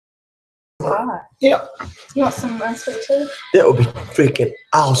Alright. Yeah. You want some sweet tea? That would be freaking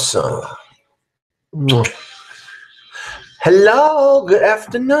awesome. Hello, good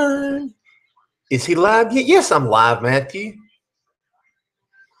afternoon. Is he live yet? Yes, I'm live, Matthew.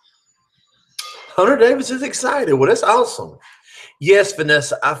 Hunter Davis is excited. Well, that's awesome. Yes,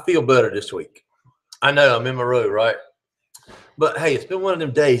 Vanessa, I feel better this week. I know I'm in my room, right? But hey, it's been one of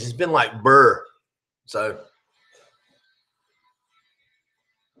them days. It's been like burr. So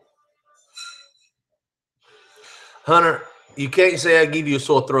Hunter, you can't say I give you a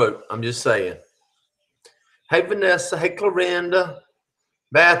sore throat. I'm just saying. Hey, Vanessa. Hey, Clarinda.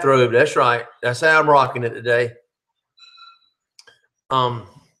 Bathrobe. That's right. That's how I'm rocking it today.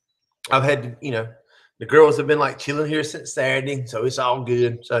 I've had, the girls have been like chilling here since Saturday, so it's all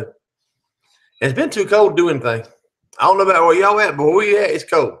good. So it's been too cold to do anything. I don't know about where y'all at, but where you at, it's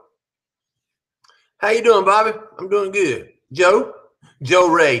cold. How you doing, Bobby? I'm doing good. Joe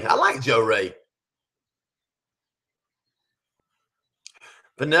Ray. I like Joe Ray.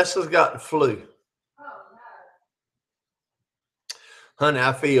 Vanessa's got the flu. Oh, no. Honey,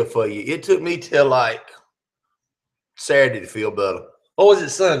 I feel for you. It took me till like Saturday to feel better. Or was it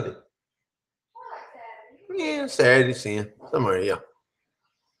Sunday? Yeah, Saturday, somewhere, yeah.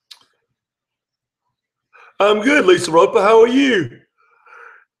 I'm good, Lisa Roper. How are you?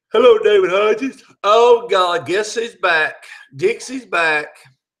 Hello, David Hodges. Oh, God, guess who's back? Dixie's back.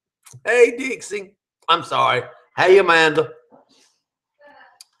 Hey, Dixie. I'm sorry. Hey, Amanda.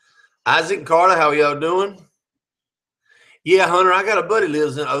 Isaac and Carter, how are y'all doing? Yeah, Hunter, I got a buddy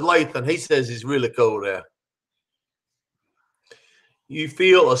lives in Olathe. He says it's really cold there. You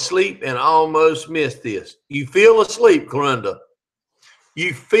feel asleep and almost missed this. You feel asleep, Corinda.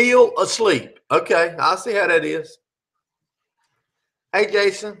 You feel asleep. Okay, I see how that is. Hey,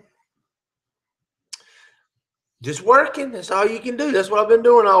 Jason. Just working. That's all you can do. That's what I've been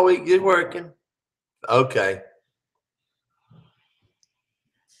doing all week, just working. Okay.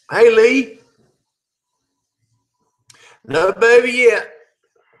 Hey, Lee. No baby yet.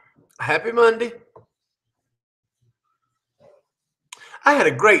 Happy Monday. I had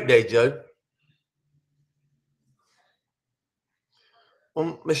a great day, Joe.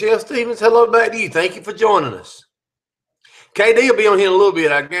 Well, Michelle Stevens, hello back to you. Thank you for joining us. KD will be on here in a little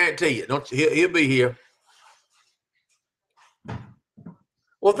bit, I guarantee you. Don't you? He'll be here.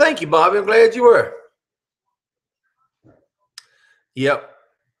 Well, thank you, Bobby. I'm glad you were. Yep.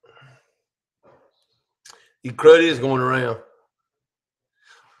 The crud is going around.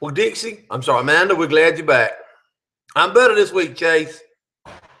 Well, Dixie, I'm sorry, Amanda, we're glad you're back. I'm better this week, Chase.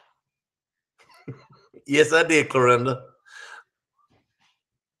 Yes, I did, Clarinda.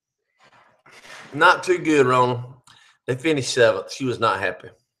 Not too good, Ronald. They finished 7th. She was not happy.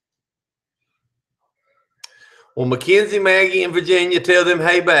 Well, Mackenzie, Maggie, and Virginia, tell them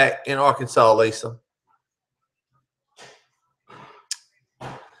hey back in Arkansas, Lisa.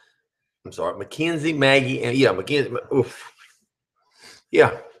 I'm sorry, Mackenzie, Maggie, and yeah, Mackenzie. Oof.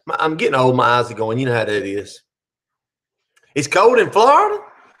 Yeah, I'm getting old. My eyes are going. You know how that is. It's cold in Florida?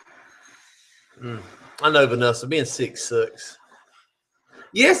 I know, Vanessa. Being sick sucks.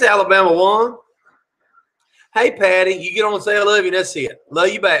 Yes, Alabama won. Hey, Patty, you get on and say I love you. That's it. Love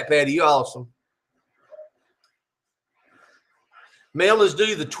you back, Patty. You're awesome. Mail is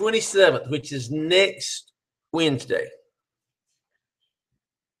due the 27th, which is next Wednesday.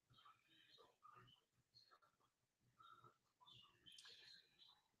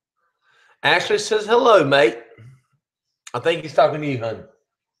 Ashley says hello, mate. I think he's talking to you, honey.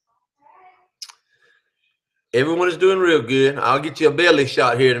 Everyone is doing real good. I'll get you a belly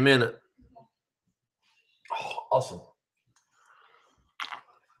shot here in a minute. Oh, awesome.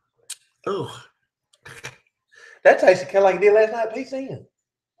 Oh, that tasted kind of like it did last night. Pizza in.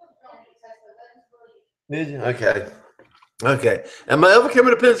 Did you? Okay. Okay. Am I ever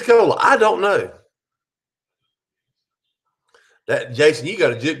coming to Pensacola? I don't know. That Jason, you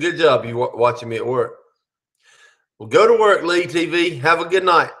got a good job. You watching me at work. Well, go to work, Lee TV. Have a good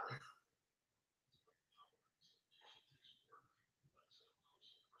night.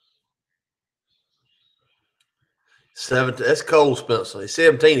 17. That's cold, Spencer. It's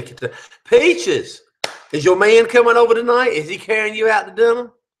 17. Peaches, is your man coming over tonight? Is he carrying you out to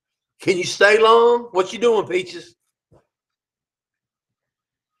dinner? Can you stay long? What you doing, Peaches?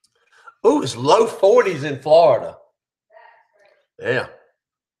 Oh, it's low 40s in Florida. Yeah.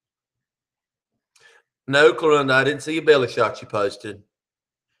 No, Clarinda, I didn't see your belly shot you posted.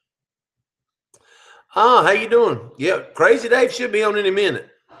 How you doing? Yeah, Crazy Dave should be on any minute.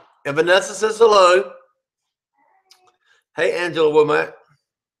 And Vanessa says hello. Hey, Angela Womack.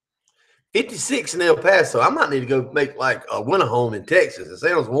 56 in El Paso. I might need to go make like a winter home in Texas. It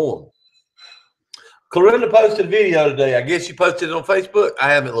sounds warm. Corinna posted a video today. I guess you posted it on Facebook.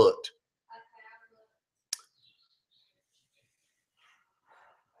 I haven't looked.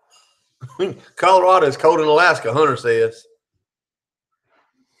 Colorado's cold in Alaska, Hunter says.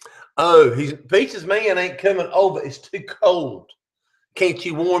 Oh, Peach's man ain't coming over. It's too cold. Can't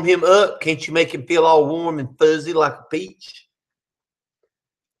you warm him up? Can't you make him feel all warm and fuzzy like a peach?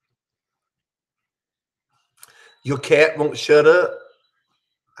 Your cat won't shut up.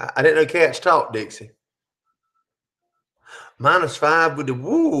 I didn't know cats talk, Dixie. -5 with the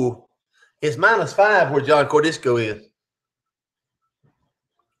woo. It's -5 where John Cordisco is.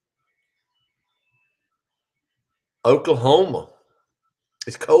 Oklahoma.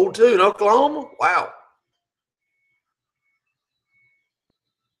 It's cold too in Oklahoma. Wow.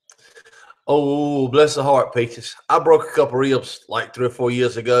 Oh, bless the heart, Peaches. I broke a couple ribs like 3 or 4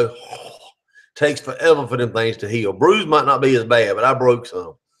 years ago. Takes forever for them things to heal. Bruise might not be as bad, but I broke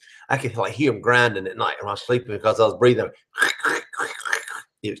some. I could like hear them grinding at night when I was sleeping because I was breathing.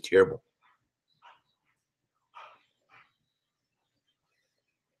 It was terrible.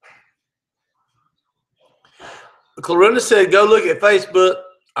 Clarissa said, go look at Facebook.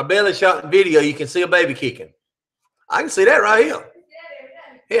 I barely shot in video. You can see a baby kicking. I can see that right here.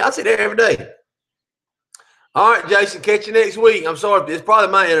 Yeah, I see that every day. All right, Jason, catch you next week. I'm sorry. It's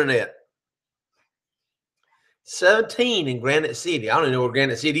probably my internet. 17 in Granite City. I don't even know where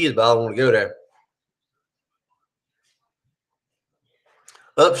Granite City is, but I don't want to go there.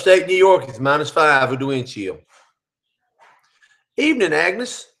 Upstate New York is -5 with the wind chill. Evening,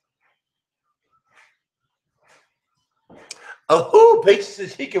 Agnes. Oh, Peach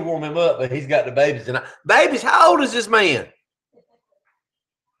says he can warm him up, but he's got the babies. And babies, how old is this man?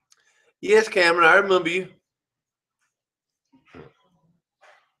 Yes, Cameron, I remember you.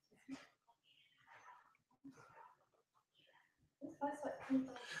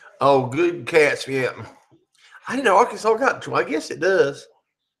 Oh, good cats, yeah. I didn't know Arkansas got to. I guess it does.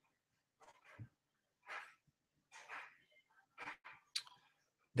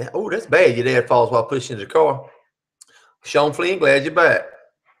 That's bad. Your dad falls while pushing the car. Sean Flynn, glad you're back.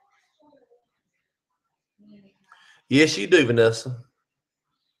 Yes, you do, Vanessa.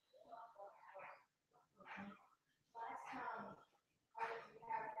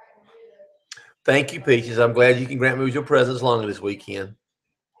 Thank you, Peaches. I'm glad you can grant me with your presence longer this weekend.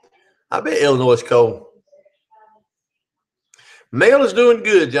 I bet Illinois is cold. Mel is doing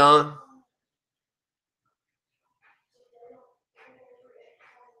good, John.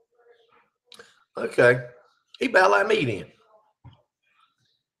 Okay. He about like me then.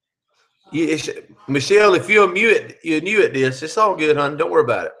 Yes, Michelle, if you're new at this, it's all good, honey. Don't worry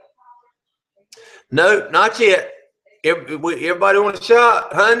about it. No, not yet. Everybody want a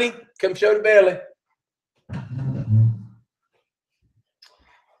shot, honey? Come show the belly.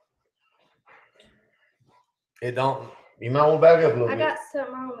 It don't. You might want to back up a little bit. I got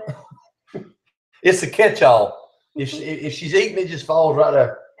something on it. It's a catch-all. If she's eating, it just falls right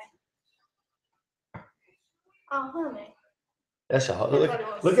there. Oh, honey. That's a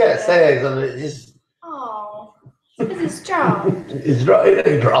look at it sags on it. Just, oh, it's dropped. It's dropped. It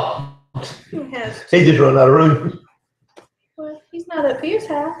ain't dropped. He just run out of room. Well, he's not up here's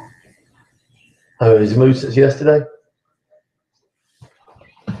house. Oh, he's moved since yesterday.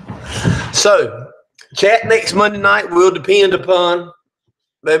 So, chat next Monday night will depend upon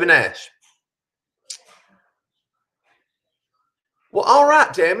Baby Nash. Well, all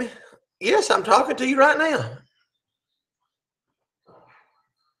right, Tammy. Yes, I'm talking to you right now.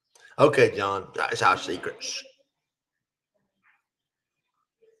 Okay, John. That's our secrets.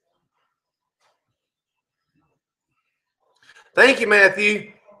 Thank you,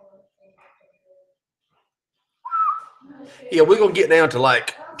 Matthew. Yeah, we're going to get down to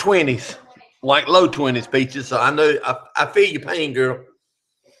like 20s, like low 20s, Peaches. So I know I feel your pain, girl.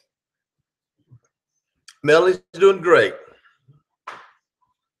 Melanie's doing great.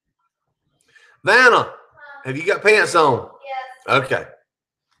 Vanna, have you got pants on? Yes. Okay.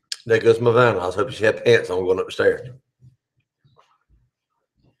 There goes my Vanna. I was hoping she had pants on going upstairs.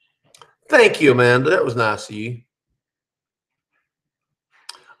 Thank you, Amanda. That was nice of you.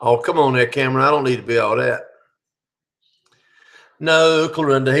 Oh, come on there, Cameron. I don't need to be all that. No,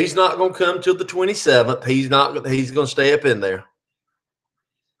 Clorinda, he's not going to come till the 27th. He's going to stay up in there.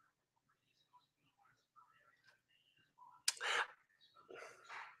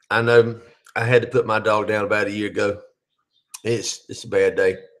 I know I had to put my dog down about a year ago. It's a bad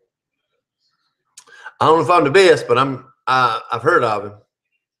day. I don't know if I'm the best, but I've heard of him.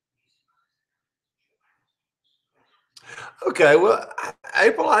 Okay, well,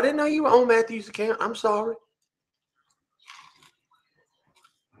 April, I didn't know you were on Matthew's account. I'm sorry.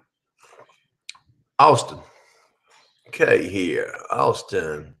 Austin. Okay, here.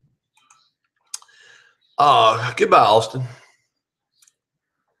 Austin. Goodbye, Austin.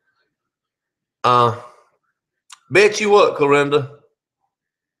 Bet you what, Corinda?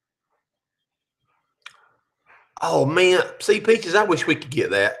 Oh, man. See, Peaches, I wish we could get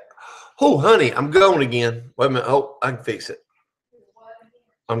that. Oh, honey, I'm going again. Wait a minute. Oh, I can fix it.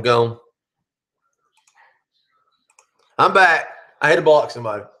 I'm gone. I'm back. I had to block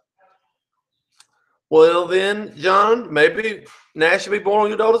somebody. Well, then, John, maybe Nash will be born on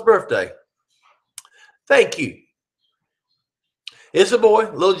your daughter's birthday. Thank you. It's a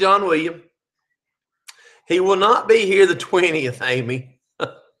boy, little John William. He will not be here the 20th, Amy.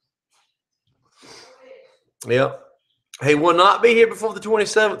 Yep. He will not be here before the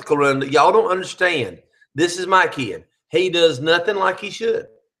 27th, Corinda. Y'all don't understand. This is my kid. He does nothing like he should.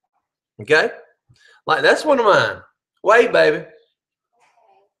 Okay? Like, that's one of mine. Wait, baby.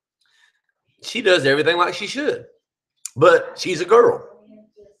 She does everything like she should. But she's a girl.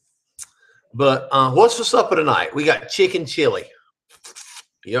 But what's for supper tonight? We got chicken chili.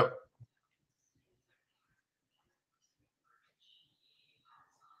 Yep.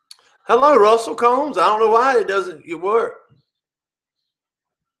 Hello, Russell Combs. I don't know why it doesn't work.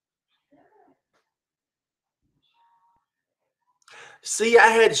 See, I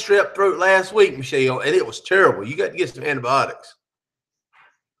had strep throat last week, Michelle, and it was terrible. You got to get some antibiotics.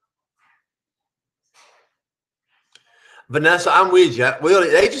 Vanessa, I'm with you. Well,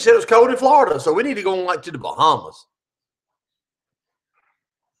 they just said it was cold in Florida, so we need to go on like to the Bahamas.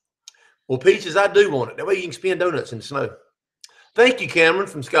 Well, Peaches, I do want it. That way you can spin donuts in the snow. Thank you, Cameron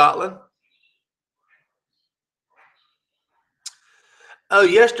from Scotland. Oh,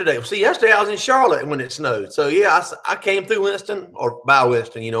 yesterday. See, yesterday I was in Charlotte when it snowed. So, yeah, I came through Winston, or by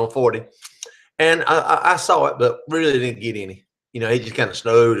Winston, 40. And I saw it, but really didn't get any. It just kind of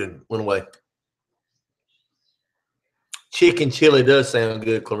snowed and went away. Chicken chili does sound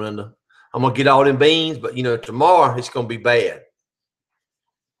good, Clorinda. I'm going to get all them beans, but, tomorrow it's going to be bad.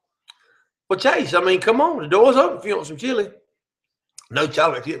 Well, Chase, come on. The door's open if you want some chili. No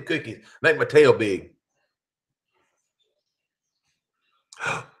chocolate chip cookies. Make my tail big.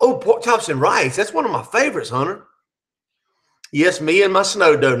 Oh, pork chops and rice. That's one of my favorites, Hunter. Yes, me and my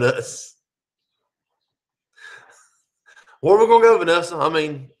snow donuts. Where are we going to go,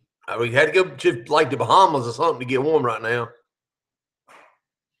 Vanessa? We had to go to like the Bahamas or something to get warm right now.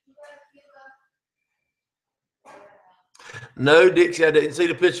 No, Dixie, I didn't see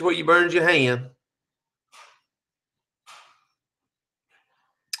the picture where you burned your hand.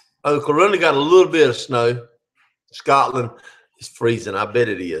 Oh, Corinda got a little bit of snow. Scotland is freezing. I bet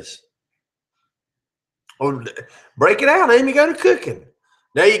it is. Oh, break it out, Amy. Go to cooking.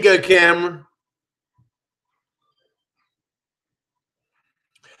 There you go, Cameron.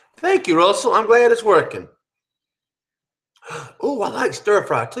 Thank you, Russell. I'm glad it's working. Oh, I like stir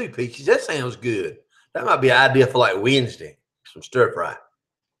fry too, Peaches. That sounds good. That might be an idea for like Wednesday. Some stir fry.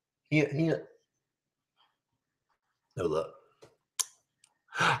 Hint. No luck.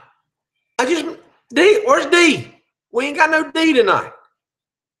 D, where's D? We ain't got no D tonight.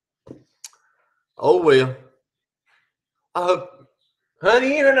 Oh, well. I hope, honey,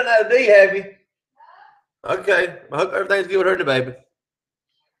 you ain't heard no D, have you? Okay. I hope everything's good with her and the baby.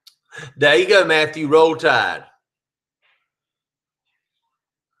 There you go, Matthew. Roll Tide.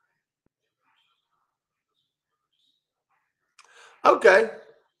 Okay.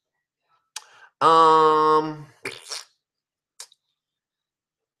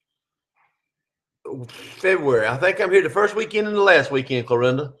 February. I think I'm here the first weekend and the last weekend,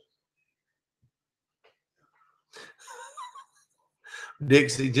 Clorinda.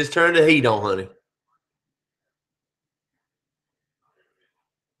 Dixie, just turn the heat on, honey.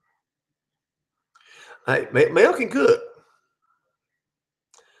 Hey, Mel can cook.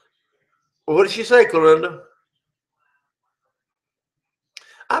 Well, what did she say, Clorinda?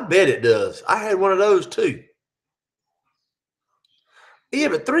 I bet it does. I had one of those too. Yeah,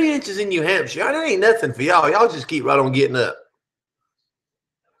 but 3 inches in New Hampshire, that ain't nothing for y'all. Y'all just keep right on getting up.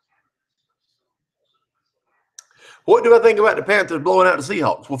 What do I think about the Panthers blowing out the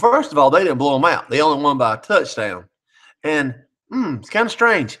Seahawks? Well, first of all, they didn't blow them out. They only won by a touchdown. And it's kind of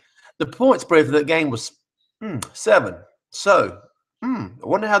strange. The point spread for that game was 7. So, I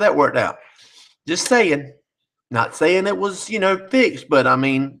wonder how that worked out. Just saying. Not saying it was, fixed, but,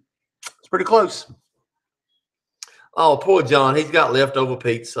 it's pretty close. Oh, poor John. He's got leftover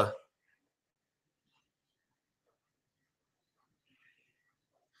pizza.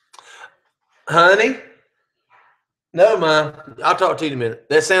 Honey? No, Ma. I'll talk to you in a minute.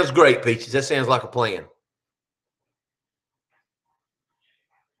 That sounds great, Peaches. That sounds like a plan.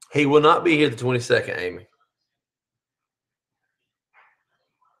 He will not be here the 22nd, Amy.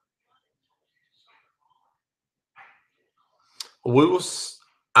 We will.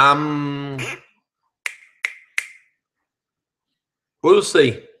 We'll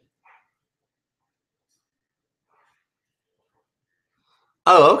see.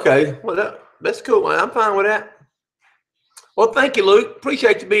 Oh, okay. Well, that's cool, man. I'm fine with that. Well, thank you, Luke.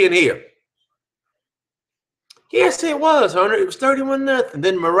 Appreciate you being here. Yes, it was, Hunter. It was 31-0.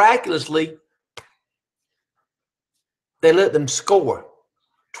 Then miraculously, they let them score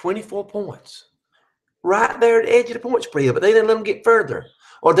 24 points right there at the edge of the point spread, but they didn't let them get further,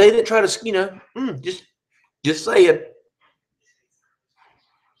 or they didn't try to, just saying.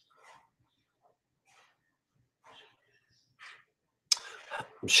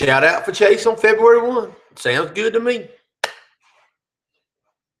 Shout out for Chase on February 1. Sounds good to me.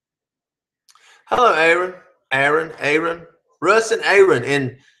 Hello, Aaron, Russ and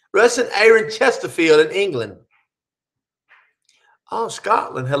Aaron Chesterfield in England. Oh,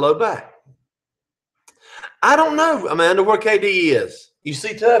 Scotland. Hello back. I don't know, Amanda, where KD is. You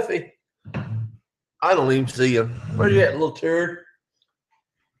see Tuffy? I don't even see him. Where you at, little turd?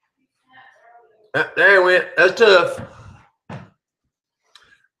 There he went. That's tough.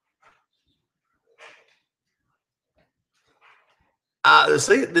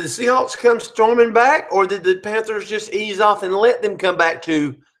 Did the Seahawks come storming back, or did the Panthers just ease off and let them come back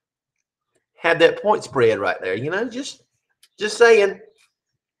to have that point spread right there? Just saying.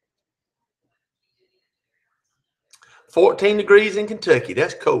 14 degrees in Kentucky.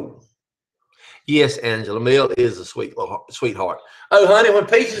 That's cold. Yes, Angela Mill is a sweetheart. Oh, honey, when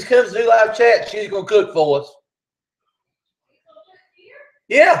Peaches comes to do live chat, she's going to cook for us.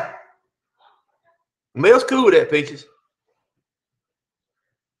 Yeah. Mill's cool with that, Peaches.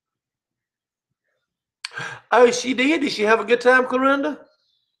 Oh, she did? Did she have a good time, Clarinda?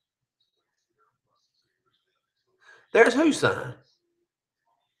 There's whose sign?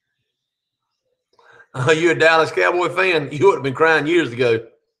 Oh, you're a Dallas Cowboy fan. You would have been crying years ago.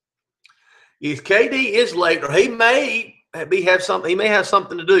 If KD is late, or he may have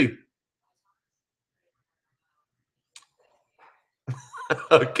something to do.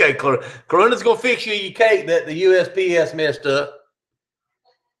 Okay, Corinda's gonna fix you your cake that the USPS messed up.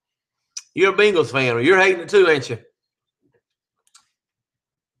 You're a Bengals fan, or you're hating it too, ain't you?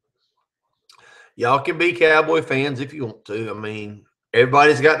 Y'all can be Cowboy fans if you want to. I mean,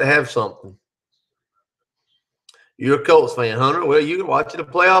 everybody's got to have something. You're a Colts fan, Hunter. Well, you can watch the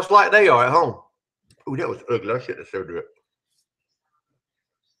playoffs like they are at home. Oh, that was ugly. I shouldn't have said that.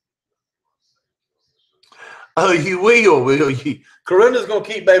 Oh, you will you? Corinda's going to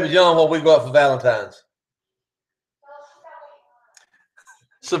keep Baby John while we go out for Valentine's.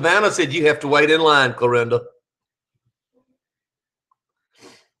 Savannah said you have to wait in line, Corinda.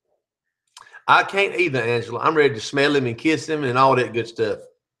 I can't either, Angela. I'm ready to smell him and kiss him and all that good stuff.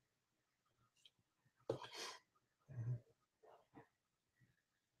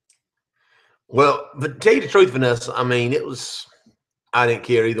 Well, but to tell you the truth, Vanessa, I mean, I didn't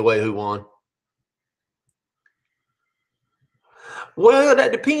care either way who won. Well,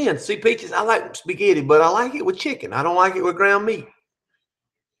 that depends. See, Peaches, I like spaghetti, but I like it with chicken. I don't like it with ground meat.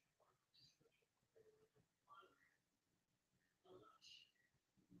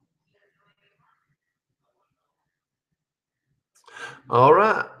 All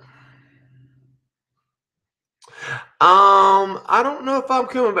right. I don't know if I'm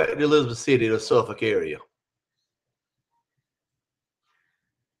coming back to Elizabeth City or Suffolk area.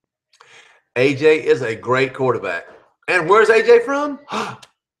 AJ is a great quarterback. And where's AJ from?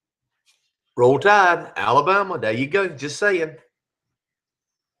 Roll Tide, Alabama. There you go. Just saying.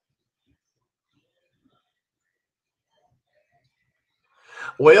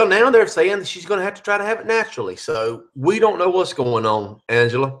 Well, now they're saying that she's going to have to try to have it naturally. So we don't know what's going on,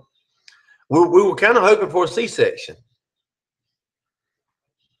 Angela. We were kind of hoping for a C-section.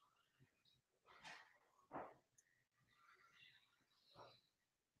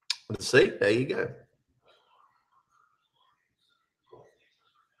 Let's see. There you go.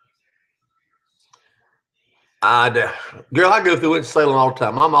 Girl, I go through Winston-Salem all the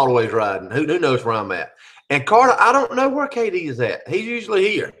time. I'm always riding. Who knows where I'm at? And Carter, I don't know where KD is at. He's usually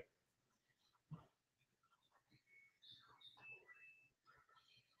here.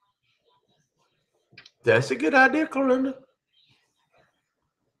 That's a good idea, Corinda.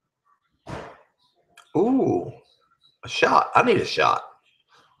 Ooh, a shot. I need a shot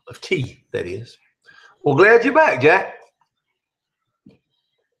of tea, that is. Well, glad you're back, Jack.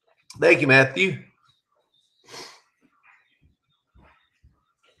 Thank you, Matthew.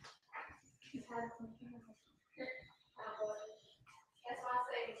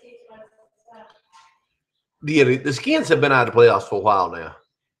 Yeah, the Skins have been out of the playoffs for a while now.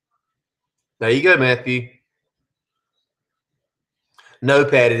 There you go, Matthew. No,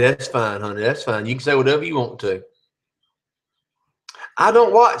 Patty, that's fine, honey. That's fine. You can say whatever you want to. I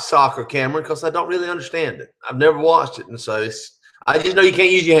don't watch soccer, Cameron, because I don't really understand it. I've never watched it, and so I just know you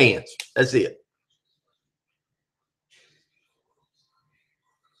can't use your hands. That's it.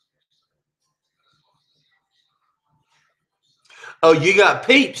 Oh, you got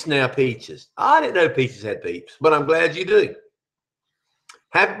peeps now, Peaches. I didn't know Peaches had peeps, but I'm glad you do.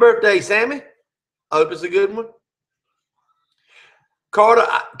 Happy birthday, Sammy. Hope it's a good one. Carter,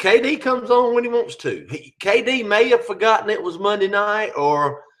 KD comes on when he wants to. KD may have forgotten it was Monday night,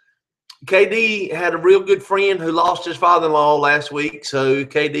 or KD had a real good friend who lost his father-in-law last week. So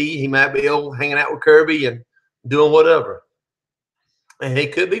KD, he might be hanging out with Kirby and doing whatever. And he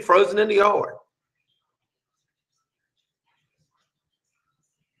could be frozen in the yard.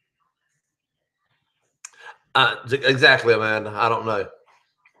 Exactly, Amanda. I don't know.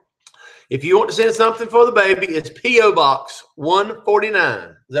 If you want to send something for the baby, it's P.O. Box 149.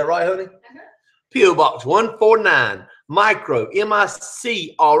 Is that right, honey? P.O. Box 149, Micro,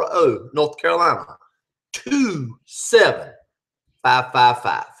 M-I-C-R-O, North Carolina,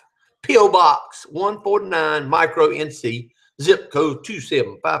 27555. P.O. Box 149, Micro, NC, zip code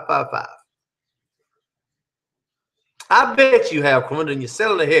 27555. I bet you have, Quinn, and you're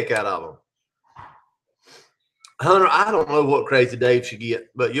selling the heck out of them. Hunter, I don't know what Crazy Dave should get,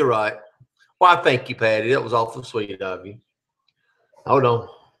 but you're right. Why, thank you, Patty. That was awful sweet of you. Hold on.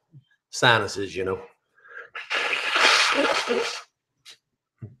 Sinuses, you know.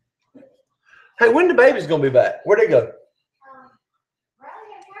 Hey, when the baby's going to be back? Where'd they go?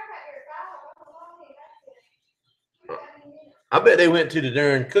 I bet they went to the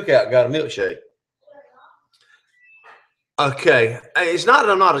darn cookout and got a milkshake. Okay. It's not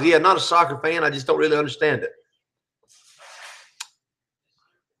that I'm not a soccer fan. I just don't really understand it.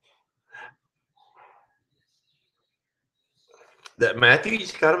 That Matthew,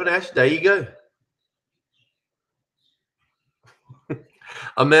 he's kind of an ass. There you go.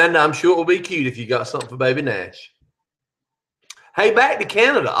 Amanda, I'm sure it will be cute if you got something for baby Nash. Hey, back to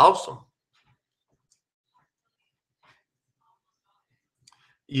Canada. Awesome.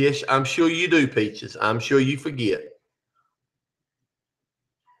 Yes, I'm sure you do, Peaches. I'm sure you forget.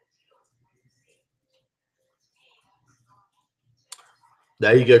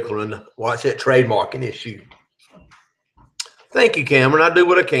 There you go, Clorinda. Watch that trademarking issue. Thank you, Cameron. I do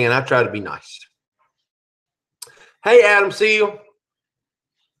what I can. I try to be nice. Hey, Adam Seal.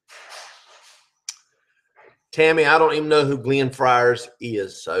 Tammy, I don't even know who Glenn Friars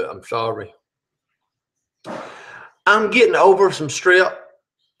is, so I'm sorry. I'm getting over some strep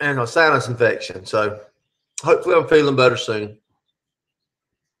and a sinus infection, so hopefully I'm feeling better soon.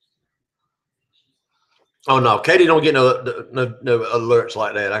 Oh, no. Katie don't get no alerts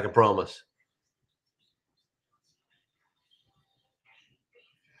like that, I can promise.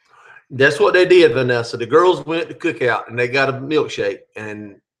 That's what they did, Vanessa. The girls went to cookout, and they got a milkshake,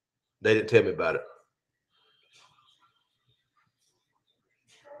 and they didn't tell me about it.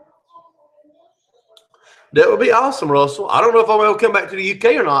 That would be awesome, Russell. I don't know if I'm going to come back to the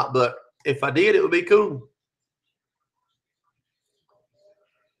UK or not, but if I did, it would be cool.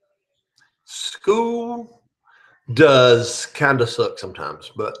 School does kind of suck sometimes,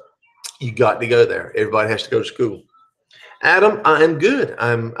 but you got to go there. Everybody has to go to school. Adam, I am good.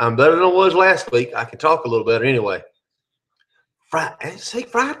 I'm better than I was last week. I can talk a little better anyway. Fried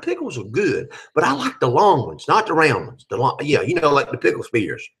pickles are good, but I like the long ones, not the round ones. Yeah, like the pickle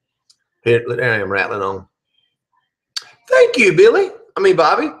spears. Here, there I am rattling on. Thank you, Billy.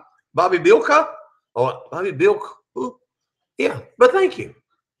 Bobby Bilka. Oh, Bobby Bilk. Ooh. Yeah, but thank you.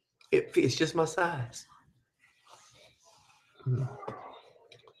 It fits just my size.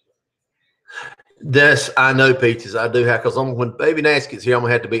 I know, Peaches. I do have, because when baby Nash gets here, I'm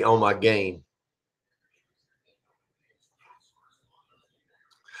gonna have to be on my game.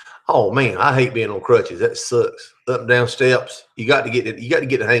 Oh man, I hate being on crutches. That sucks. Up and down steps. You got to get it. You got to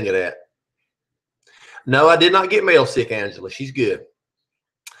get the hang of that. No, I did not get male sick, Angela. She's good.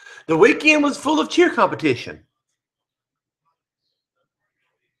 The weekend was full of cheer competition.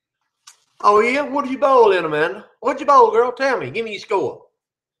 Oh yeah, what did you bowl in, Amanda? What'd you bowl, girl? Tell me. Give me your score.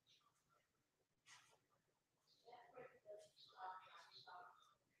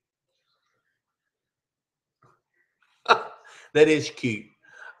 That is cute.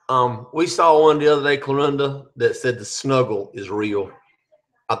 We saw one the other day, Clorinda, that said the snuggle is real.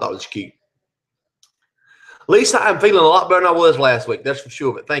 I thought it was cute. Lisa, I'm feeling a lot better than I was last week. That's for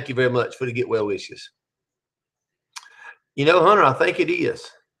sure. But thank you very much for the get well wishes. Hunter, I think it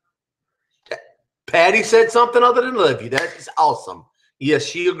is. Patty said something other than love you. That is awesome. Yes,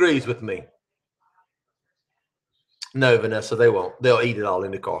 she agrees with me. No, Vanessa, they won't. They'll eat it all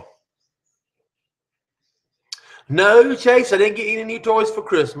in the car. No, Chase, I didn't get any new toys for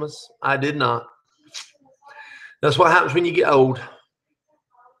Christmas. I did not. That's what happens when you get old.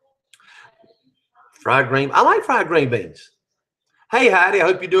 Fried green. I like fried green beans. Hey, Heidi, I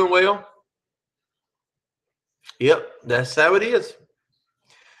hope you're doing well. Yep, that's how it is.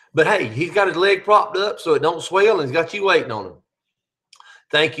 But hey, he's got his leg propped up so it don't swell, and he's got you waiting on him.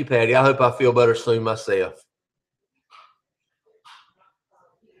 Thank you, Patty. I hope I feel better soon myself.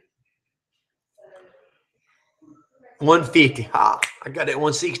 $150. Ah, I got that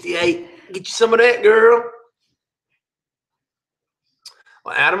 $168. Get you some of that, girl.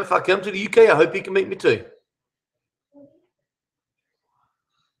 Well, Adam, if I come to the UK, I hope you can meet me too.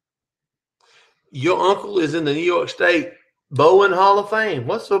 Your uncle is in the New York State Boeing Hall of Fame.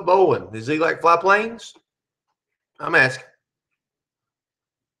 What's a Boeing? Does he like fly planes? I'm asking.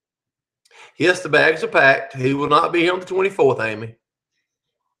 Yes, the bags are packed. He will not be here on the 24th, Amy.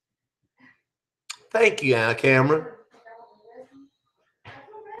 Thank you, Cameron.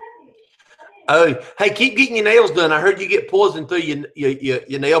 Oh, hey, keep getting your nails done. I heard you get poisoned through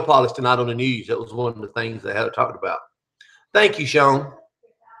your nail polish tonight on the news. That was one of the things they had talked about. Thank you, Sean.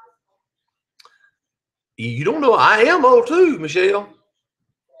 You don't know I am old too, Michelle.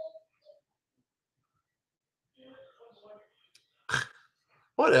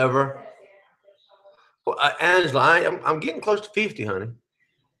 Whatever. Well, Angela, I'm getting close to 50, honey.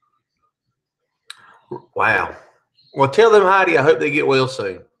 Wow. Well, tell them, Heidi, I hope they get well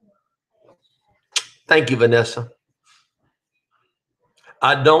soon. Thank you, Vanessa.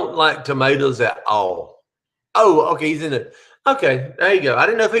 I don't like tomatoes at all. Oh, okay, he's in it. Okay, there you go. I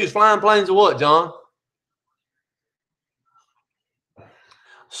didn't know if he was flying planes or what, John.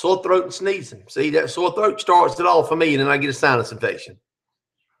 Sore throat and sneezing. See, that sore throat starts it all for me, and then I get a sinus infection.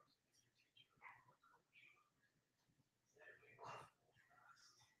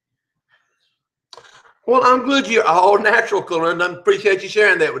 Well, I'm glad you're all natural, Corinne. I appreciate you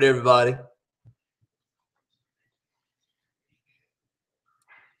sharing that with everybody.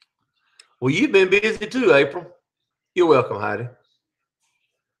 Well, you've been busy too, April. You're welcome, Heidi.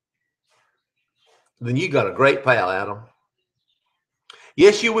 Then you got a great pal, Adam.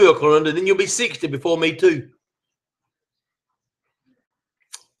 Yes, you will, Clarunda. Then you'll be 60 before me too.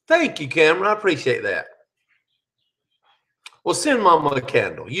 Thank you, Cameron. I appreciate that. Well, send Mama a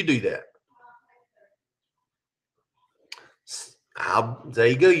candle. You do that. There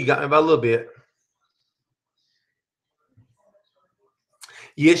you go. You got me by a little bit.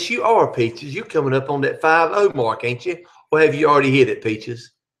 Yes, you are, Peaches. You're coming up on that 5-0 mark, ain't you? Or have you already hit it,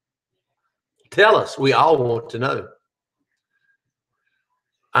 Peaches? Tell us. We all want to know.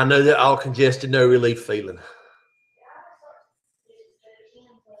 I know that all congested, no relief feeling.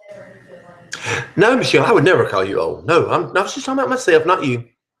 No, Michelle, I would never call you old. No, I was just talking about myself, not you.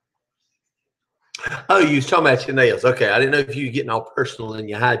 Oh, you was talking about your nails. Okay, I didn't know if you were getting all personal in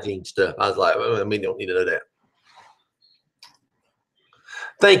your hygiene stuff. I was like, well, I mean, you don't need to know that.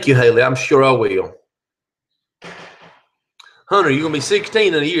 Thank you, Haley. I'm sure I will. Hunter, you're going to be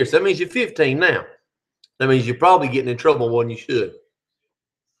 16 in a year, so that means you're 15 now. That means you're probably getting in trouble more than you should.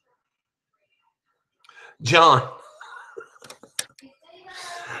 John.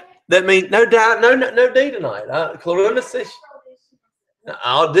 That means no D tonight. Clarissa says,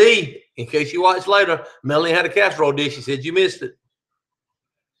 I'll D. In case you watch later, Melanie had a casserole dish. She said you missed it.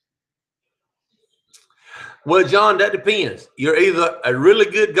 Well, John, that depends. You're either a really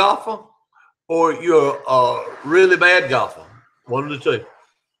good golfer or you're a really bad golfer. One of the two.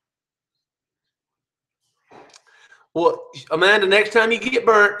 Well, Amanda, next time you get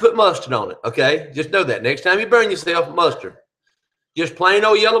burnt, put mustard on it, okay? Just know that. Next time you burn yourself, mustard. Just plain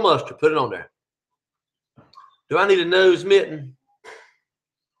old yellow mustard. Put it on there. Do I need a nose mitten?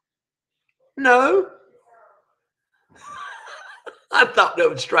 No. I thought that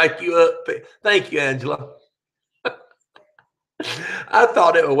would strike you up. Thank you, Angela. I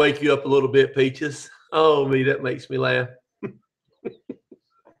thought it would wake you up a little bit, Peaches. Oh, me, that makes me laugh.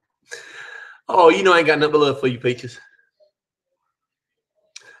 Oh, you know I ain't got nothing but love for you, Peaches.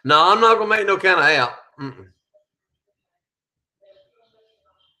 No, I'm not going to make no kind of out.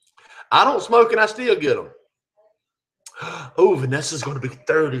 I don't smoke and I still get them. Oh, Vanessa's going to be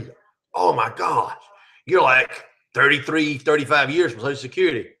 30. Oh, my gosh. You're like 33, 35 years from Social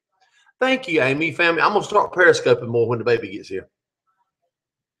Security. Thank you, Amy, family. I'm going to start periscoping more when the baby gets here.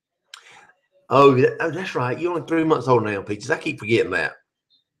 Oh, that's right. You're only 3 months old now, Peaches. I keep forgetting that.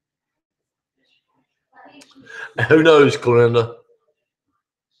 Who knows, Clorinda?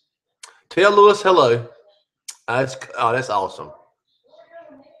 Tell Lewis hello. That's awesome.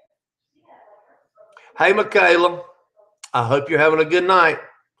 Hey, Michaela. I hope you're having a good night.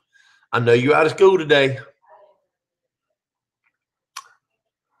 I know you're out of school today.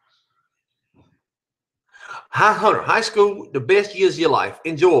 Hi, Hunter. High school, the best years of your life.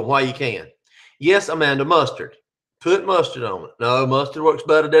 Enjoy them while you can. Yes, Amanda, mustard. Put mustard on it. No, mustard works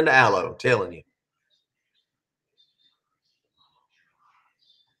better than the aloe, I'm telling you.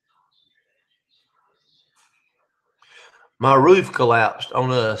 My roof collapsed on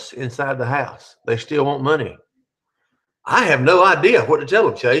us inside the house. They still want money. I have no idea what to tell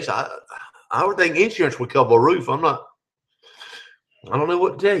them, Chase. I would think insurance would cover a roof. I don't know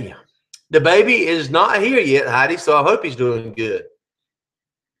what to tell you. The baby is not here yet, Heidi, so I hope he's doing good.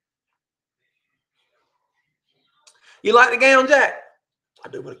 You like the gown, Jack? I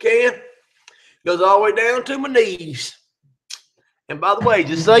do what I can. Goes all the way down to my knees. And by the way,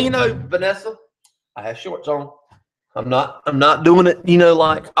 just so you know, Vanessa, I have shorts on. I'm not doing it,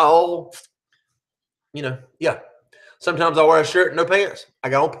 like yeah. Sometimes I wear a shirt and no pants. I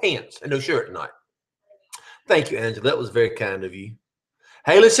got on pants and no shirt tonight. Thank you, Angela. That was very kind of you.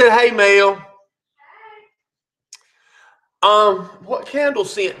 Haley said, hey, Mel. What candle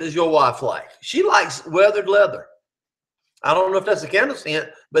scent does your wife like? She likes weathered leather. I don't know if that's a candle scent,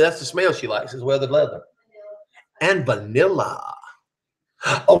 but that's the smell she likes is weathered leather. And vanilla.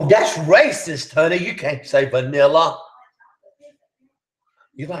 Oh, that's racist, honey. You can't say vanilla.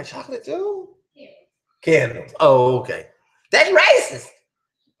 You like chocolate too? Candles. Oh, okay. That's racist.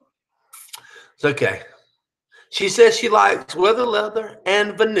 It's okay. She says she likes weathered leather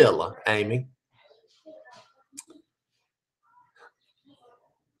and vanilla, Amy.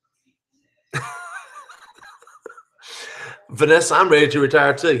 Vanessa, I'm ready to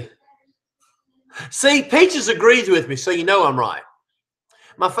retire too. See, Peaches agrees with me, so you know I'm right.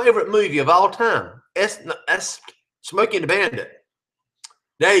 My favorite movie of all time. That's Smokey and the Bandit.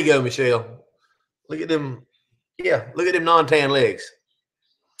 There you go, Michelle. Look at them. Yeah, look at them non-tan legs.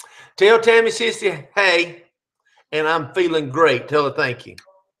 Tell Tammy Sissy, hey, and I'm feeling great. Tell her thank you.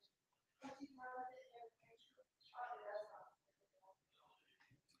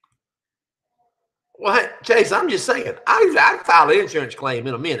 Well, hey, Chase, I'm just saying, I'd file an insurance claim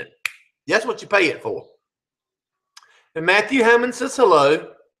in a minute. That's what you pay it for. And Matthew Hammond says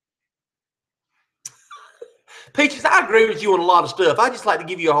hello. Peaches, I agree with you on a lot of stuff. I just like to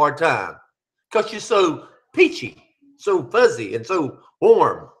give you a hard time because you're so peachy, so fuzzy, and so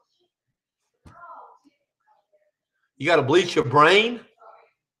warm. You got to bleach your brain.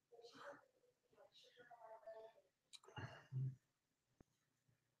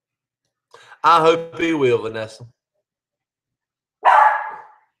 I hope he will, Vanessa.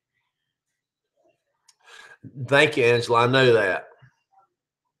 Thank you, Angela. I know that.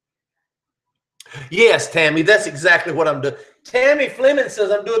 Yes, Tammy, that's exactly what I'm doing. Tammy Fleming says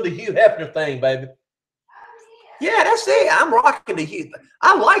I'm doing the Hugh Hefner thing, baby. Yeah, that's it. I'm rocking the Hugh.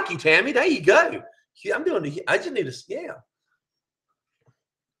 I like you, Tammy. There you go. I'm doing the. I just need to. Yeah.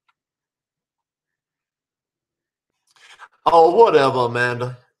 Oh, whatever,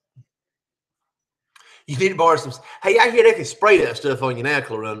 Amanda. You need to borrow some. Hey, I hear they can spray that stuff on you now,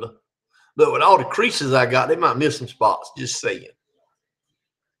 Clarinda. But with all the creases I got, they might miss some spots. Just saying.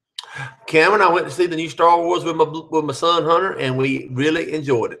 Cameron, I went to see the new Star Wars with my son Hunter, and we really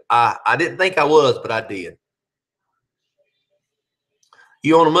enjoyed it. I didn't think I was, but I did.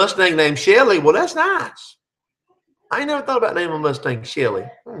 You own a Mustang named Shelly? Well, that's nice. I ain't never thought about naming a Mustang Shelly.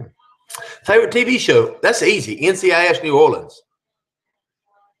 Favorite TV show? That's easy. NCIS New Orleans.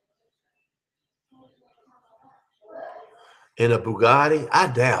 In a Bugatti? I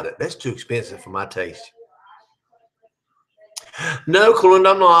doubt it. That's too expensive for my taste. No, Cleveland,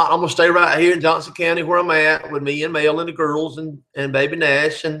 I'm not. I'm gonna stay right here in Johnson County where I'm at with me and Mel and the girls and baby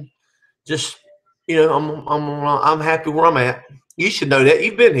Nash, and just I'm happy where I'm at. You should know that.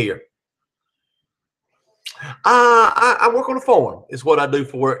 You've been here. I work on a farm. Is what I do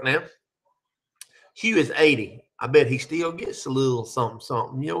for work now. Hugh is 80. I bet he still gets a little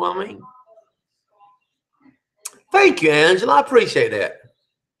something. You know what I mean? Thank you, Angela. I appreciate that.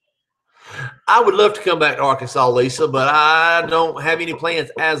 I would love to come back to Arkansas, Lisa, but I don't have any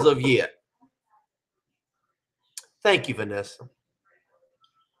plans as of yet. Thank you, Vanessa.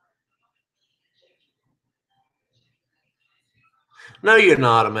 No, you're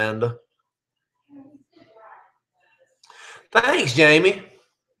not, Amanda. Thanks, Jamie.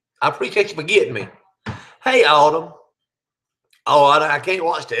 I appreciate you for getting me. Hey, Autumn. Oh, I can't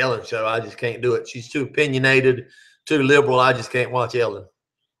watch the Ellen show. I just can't do it. She's too opinionated, too liberal. I just can't watch Ellen.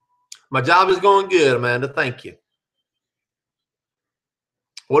 My job is going good, Amanda. Thank you.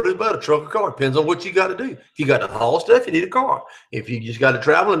 What is about a truck or car? Depends on what you got to do. If you got to haul stuff, you need a car. If you just got to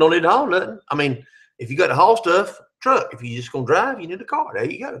travel and don't need to haul nothing, I mean, if you got to haul stuff, truck. If you just gonna drive, you need a car. There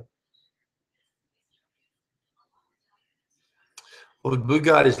you go. What we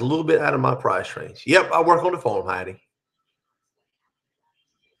got is a little bit out of my price range. Yep, I work on the farm, Heidi.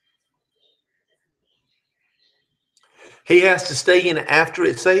 He has to stay in after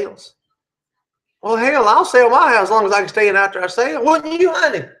it sells. Well, hell, I'll sell my house as long as I can stay in after I sell. Wouldn't you,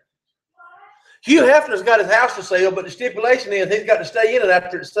 honey? Hugh Hefner's got his house to sell, but the stipulation is he's got to stay in it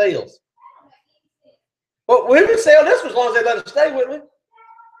after it sells. Well, we would sell this as long as they let us stay, wouldn't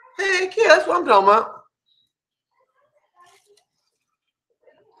we? Heck yeah, that's what I'm talking about.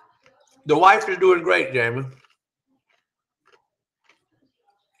 The wife is doing great, Jamie.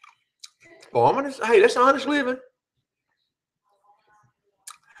 Farming, hey, that's honest living.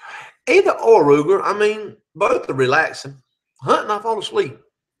 Either or, Ruger. I mean, both are relaxing. Hunting, I fall asleep.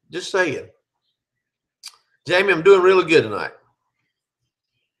 Just saying. Jamie, I'm doing really good tonight.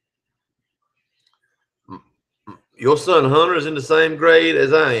 Your son Hunter is in the same grade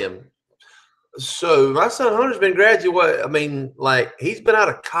as I am. So my son Hunter's been graduate. I mean, like he's been out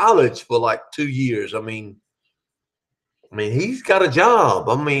of college for like 2 years. I mean, he's got a job.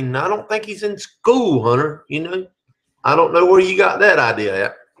 I mean, I don't think he's in school, Hunter. You know, I don't know where you got that idea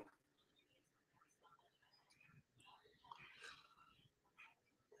at.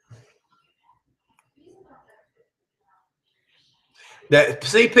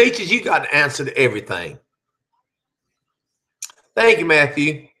 See, Peaches, you got to answer to everything. Thank you,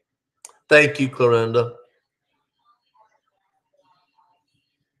 Matthew. Thank you, Clorinda.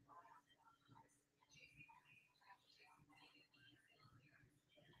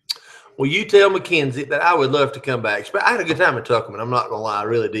 Well, you tell Mackenzie that I would love to come back. I had a good time at Tuckerman. I'm not going to lie. I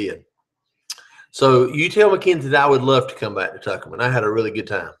really did. So you tell Mackenzie that I would love to come back to Tuckerman. I had a really good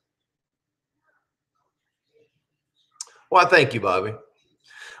time. Well, thank you, Bobby.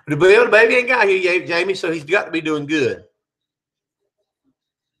 The baby ain't got here, Jamie, so he's got to be doing good.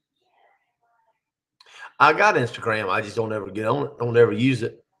 I got Instagram. I just don't ever get on it. Don't ever use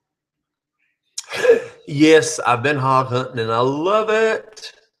it. Yes, I've been hog hunting and I love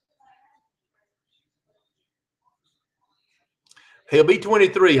it. He'll be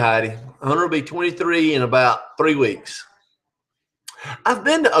 23, Heidi. Hunter will be 23 in about 3 weeks. I've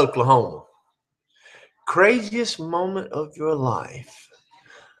been to Oklahoma. Craziest moment of your life?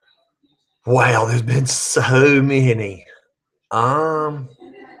 Wow, there's been so many. I'm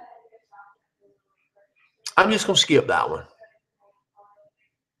just gonna skip that one.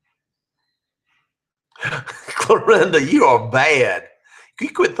 Clorinda, you are bad. You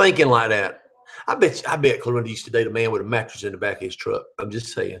quit thinking like that. I bet Clorinda used to date a man with a mattress in the back of his truck. I'm just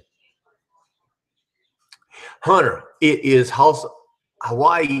saying. Hunter, it is awesome.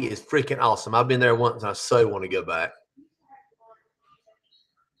 Hawaii is freaking awesome. I've been there once and I so want to go back.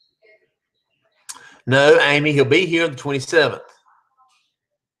 No, Amy, he'll be here on the 27th.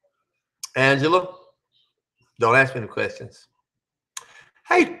 Angela, don't ask me any questions.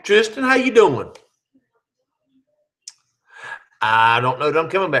 Hey, Tristan, how you doing? I don't know that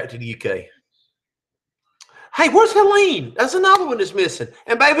I'm coming back to the UK. Hey, where's Helene? That's another one that's missing.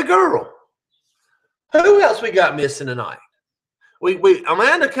 And baby girl. Who else we got missing tonight? We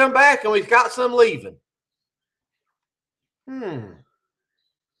Amanda come back and we've got some leaving.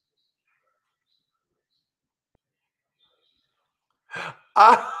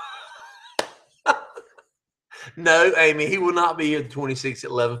 No, Amy, he will not be here the 26th at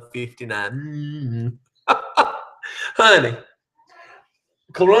 11:59. Honey,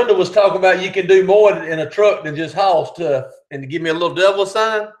 Clorinda was talking about you can do more in a truck than just haul stuff and to give me a little devil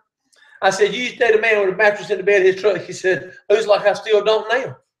sign. I said, you used to date a man with a mattress in the bed of his truck. He said, who's like I still don't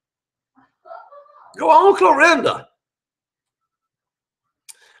now? Go on, Clorinda.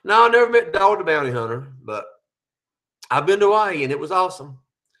 No, I never met Dog the Bounty Hunter, but I've been to Hawaii and it was awesome.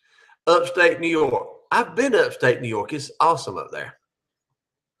 Upstate New York. I've been to upstate New York. It's awesome up there.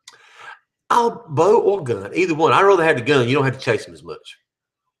 I'll bow or gun, either one. I'd rather have the gun. You don't have to chase them as much.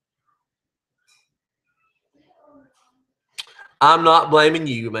 I'm not blaming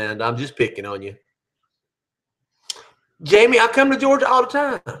you, Amanda. I'm just picking on you. Jamie, I come to Georgia all the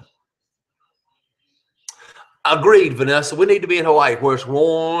time. Agreed, Vanessa. We need to be in Hawaii where it's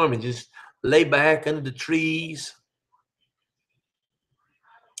warm and just lay back under the trees.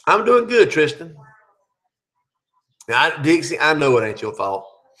 I'm doing good, Tristan. Dixie, I know it ain't your fault.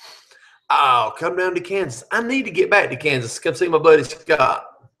 Oh, come down to Kansas. I need to get back to Kansas. Come see my buddy Scott.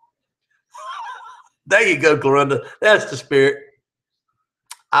 There you go, Clorinda. That's the spirit.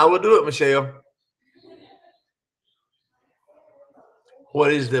 I will do it, Michelle.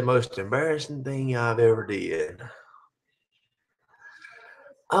 What is the most embarrassing thing I've ever did?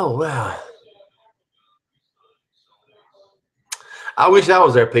 Oh, wow. I wish I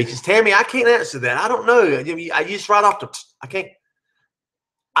was there, Peaches. Tammy, I can't answer that. I don't know. I just right off the, I can't,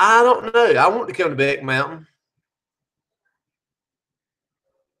 I don't know. I want to come to Beck Mountain.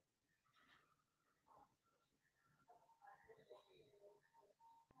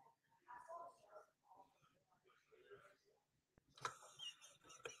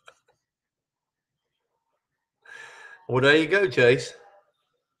 Well, there you go, Chase.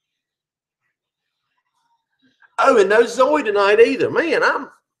 Oh, and no Zoe tonight either. Man,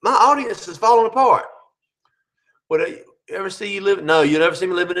 my audience is falling apart. What you ever see you living? No, you never see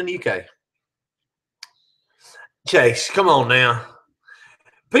me living in the UK. Chase, come on now.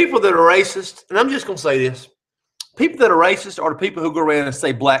 People that are racist, and I'm just gonna say this: people that are racist are the people who go around and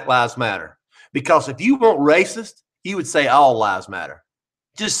say Black Lives Matter. Because if you weren't racist, you would say all lives matter.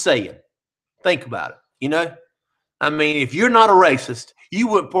 Just saying. Think about it. You know, I mean, if you're not a racist, you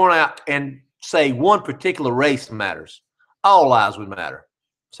wouldn't point out and say one particular race matters. All lives would matter.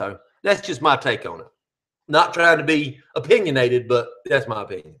 So that's just my take on it. Not trying to be opinionated, but that's my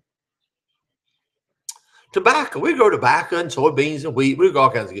opinion. Tobacco. We grow tobacco and soybeans and wheat. We grow all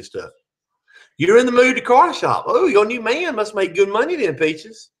kinds of good stuff. You're in the mood to car shop. Oh, your new man must make good money then,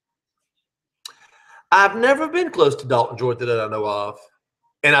 Peaches. I've never been close to Dalton, Georgia that I know of.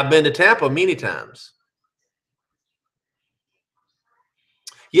 And I've been to Tampa many times.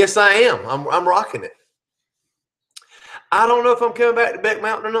 Yes, I am. I'm rocking it. I don't know if I'm coming back to Beck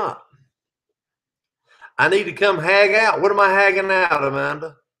Mountain or not. I need to come hag out. What am I hagging out,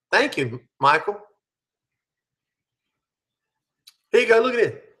 Amanda? Thank you, Michael. Here you go. Look at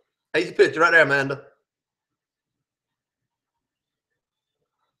it. Here's a picture right there, Amanda.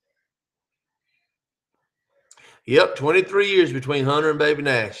 Yep, 23 years between Hunter and Baby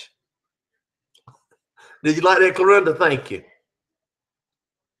Nash. Did you like that, Clarinda? Thank you.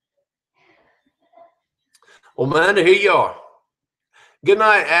 Well, Amanda, here you are. Good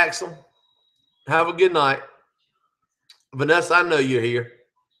night, Axel. Have a good night. Vanessa, I know you're here.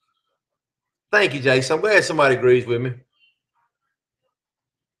 Thank you, Jason. I'm glad somebody agrees with me.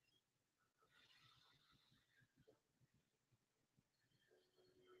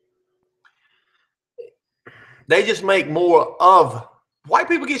 They just make more of white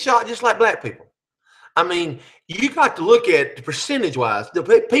people get shot just like black people. I mean, you got to look at the percentage wise.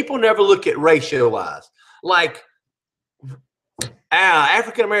 The people never look at ratio wise. Like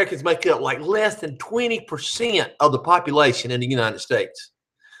African Americans make up like less than 20% of the population in the United States,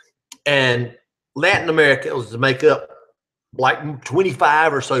 and Latin Americans make up like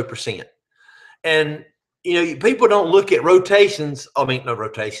 25 or so percent. And you know, people don't look at rotations. I mean, no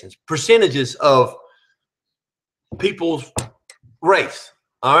rotations, percentages of people's race.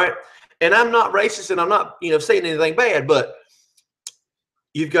 All right. And I'm not racist and I'm not, saying anything bad, but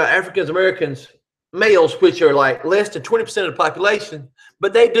you've got African Americans, males, which are like less than 20% of the population,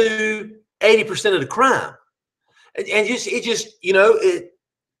 but they do 80% of the crime. And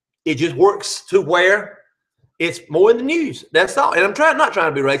it just works to where it's more in the news. That's all. And I'm not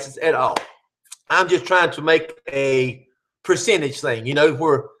trying to be racist at all. I'm just trying to make a percentage thing,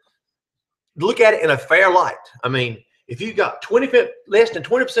 where look at it in a fair light. I mean, if you've got less than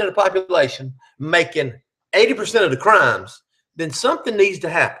 20% of the population making 80% of the crimes, then something needs to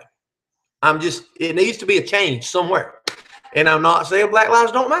happen. It needs to be a change somewhere. And I'm not saying black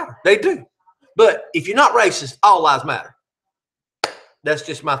lives don't matter. They do. But if you're not racist, all lives matter. That's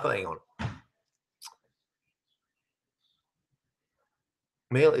just my thing on it.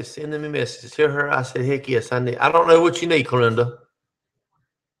 Mel is sending me messages. Tell her I said, heck yes, I need. I don't know what you need, Clarinda.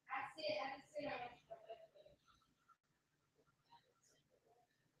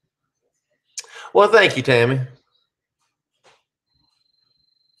 Well, thank you, Tammy.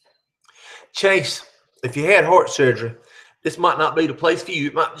 Chase, if you had heart surgery, this might not be the place for you.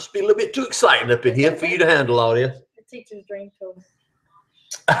 It might just be a little bit too exciting up in here for you to handle all this. The teacher's dream tool.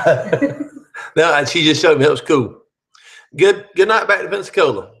 No, she just showed me. That was cool. Good night back to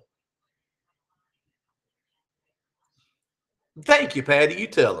Pensacola. Thank you, Patty. You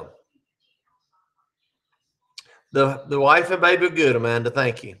tell them. The wife and baby are good, Amanda.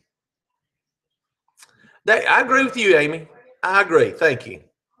 Thank you. I agree with you, Amy. I agree. Thank you.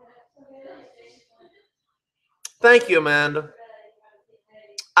 Thank you, Amanda.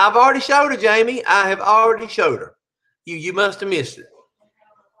 I've already showed her, Jamie. I have already showed her. You must have missed it.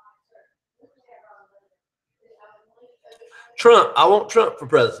 Trump. I want Trump for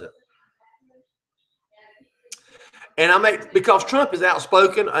president. And because Trump is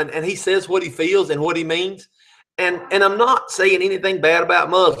outspoken and he says what he feels and what he means. And I'm not saying anything bad about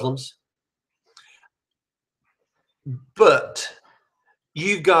Muslims, but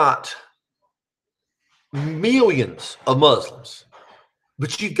you've got millions of Muslims,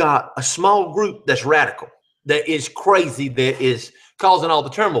 but you've got a small group that's radical, that is crazy, that is causing all the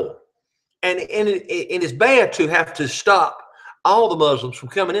turmoil. And it's bad to have to stop all the Muslims from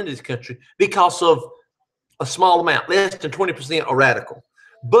coming into this country because of a small amount, less than 20% are radical.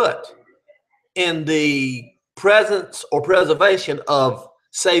 But in the presence or preservation of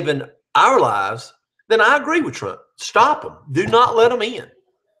saving our lives, then I agree with Trump. Stop them. Do not let them in,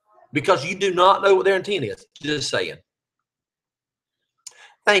 because you do not know what their intent is. Just saying.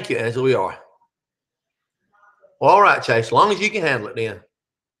 Thank you, Angela. We are. Well, all right, Chase. As long as you can handle it, then.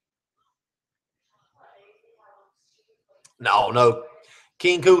 No,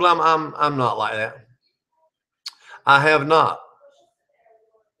 King Cool. I'm not like that. I have not.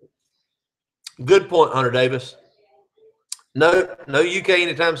 Good point, Hunter Davis. No UK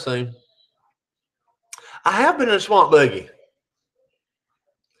anytime soon. I have been in a swamp buggy.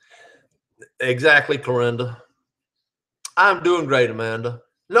 Exactly, Clorinda. I'm doing great, Amanda.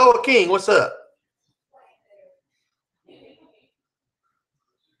 Noah King, what's up?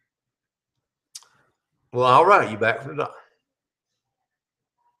 Well, all right, you back from the dock.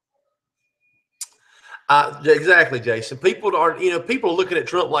 Exactly, Jason. People are looking at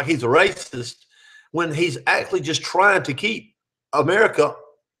Trump like he's a racist when he's actually just trying to keep America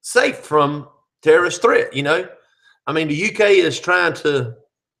safe from terrorist threat. I mean, the UK is trying to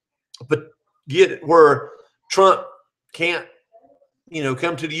get it where Trump can't,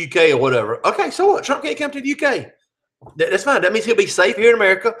 come to the UK or whatever. Okay, so what? Trump can't come to the UK. That's fine. That means he'll be safe here in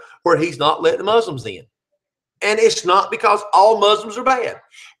America, where he's not letting the Muslims in. And it's not because all Muslims are bad.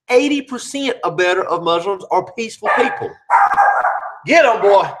 80% or better of Muslims are peaceful people. Get them,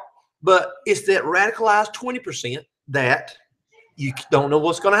 boy. But it's that radicalized 20% that you don't know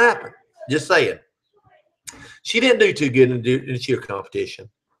what's going to happen. Just saying. She didn't do too good in the cheer competition.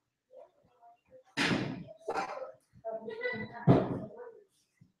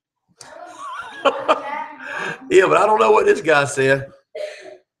 Yeah, but I don't know what this guy said.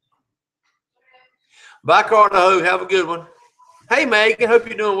 Bye, Carno. Have a good one. Hey, Megan. Hope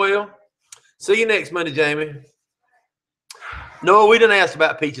you're doing well. See you next Monday, Jamie. No, we didn't ask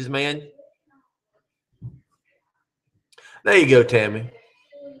about peaches, man. There you go, Tammy.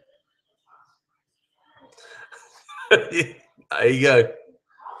 There you go.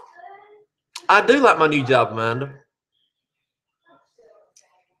 I do like my new job, Amanda.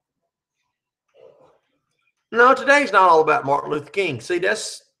 No, today's not all about Martin Luther King. See,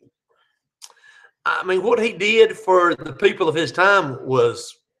 what he did for the people of his time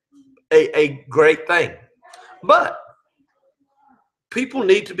was a great thing. But people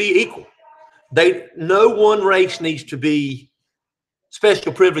need to be equal. No one race needs to be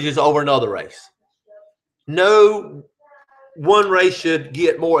special privileges over another race. No one race should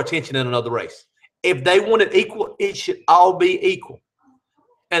get more attention than another race. If they want it equal, it should all be equal.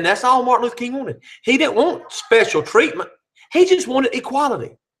 And that's all Martin Luther King wanted. He didn't want special treatment. He just wanted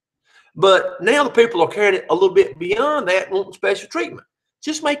equality. But now the people are carrying it a little bit beyond that, wanting special treatment.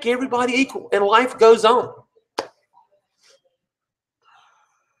 Just make everybody equal, and life goes on.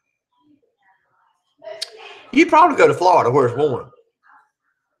 You probably go to Florida where it's warm.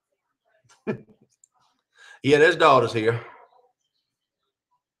 Yeah, there's daughters here.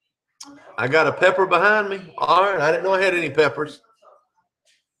 I got a pepper behind me. All right, I didn't know I had any peppers.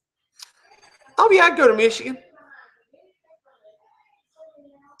 Oh, yeah, I'd go to Michigan.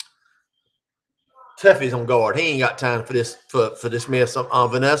 Tuffy's on guard. He ain't got time for this mess.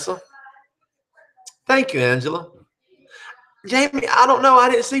 Vanessa. Thank you, Angela. Jamie, I don't know. I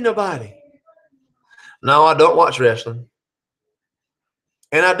didn't see nobody. No, I don't watch wrestling.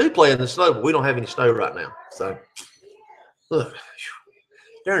 And I do play in the snow, but we don't have any snow right now. So, look,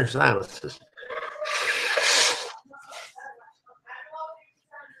 darn silences.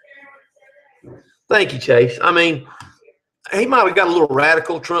 Thank you, Chase. I mean, he might have got a little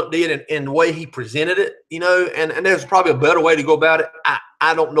radical, Trump did, in the way he presented it, and there's probably a better way to go about it.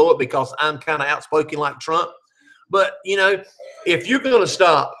 I don't know it because I'm kind of outspoken like Trump. But, if you're going to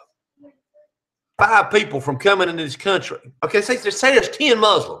stop 5 people from coming into this country, okay, say there's 10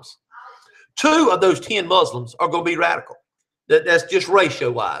 Muslims. 2 of those 10 Muslims are going to be radical. That's just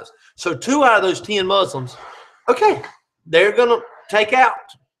ratio-wise. So 2 out of those 10 Muslims, okay, they're going to take out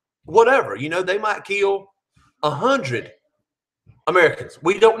whatever. They might kill 100 Americans.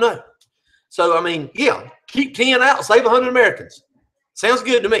 We don't know. So, I mean, yeah, keep 10 out, save 100 Americans. Sounds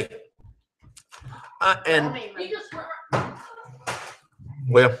good to me.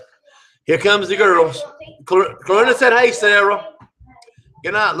 Well, here comes the girls. Clarissa said, "Hey, Sarah."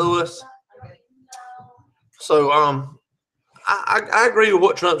 Good night, Lewis. So, I agree with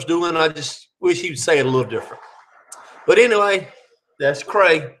what Trump's doing. I just wish he'd say it a little different. But anyway, that's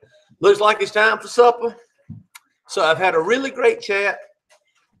Cray. Looks like it's time for supper. So I've had a really great chat,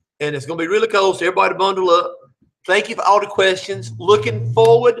 and it's going to be really cold, so everybody bundle up. Thank you for all the questions. Looking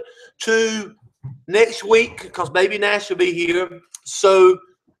forward to next week because Baby Nash will be here. So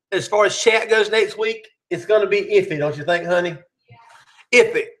as far as chat goes next week, it's going to be iffy, don't you think, honey?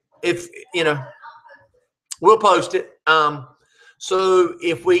 Iffy. If, you know, we'll post it. So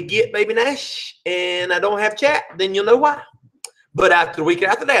if we get Baby Nash and I don't have chat, then you'll know why. But after the week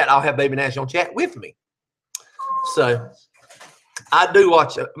after that, I'll have Baby Nash on chat with me. So I do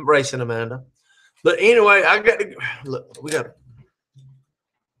watch Racing Amanda. But anyway, I got to look.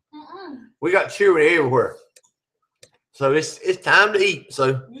 We got cheering everywhere. So it's time to eat.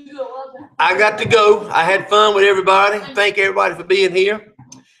 So I got to go. I had fun with everybody. Thank everybody for being here.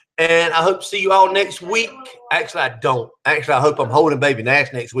 And I hope to see you all next week. Actually, I don't. Actually, I hope I'm holding Baby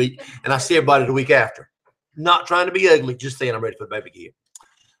Nash next week. And I see everybody the week after. Not trying to be ugly, just saying I'm ready for the baby gear.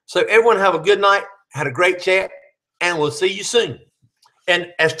 So everyone have a good night. Had a great chat. And we'll see you soon.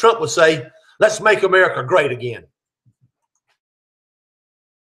 And as Trump would say, let's make America great again.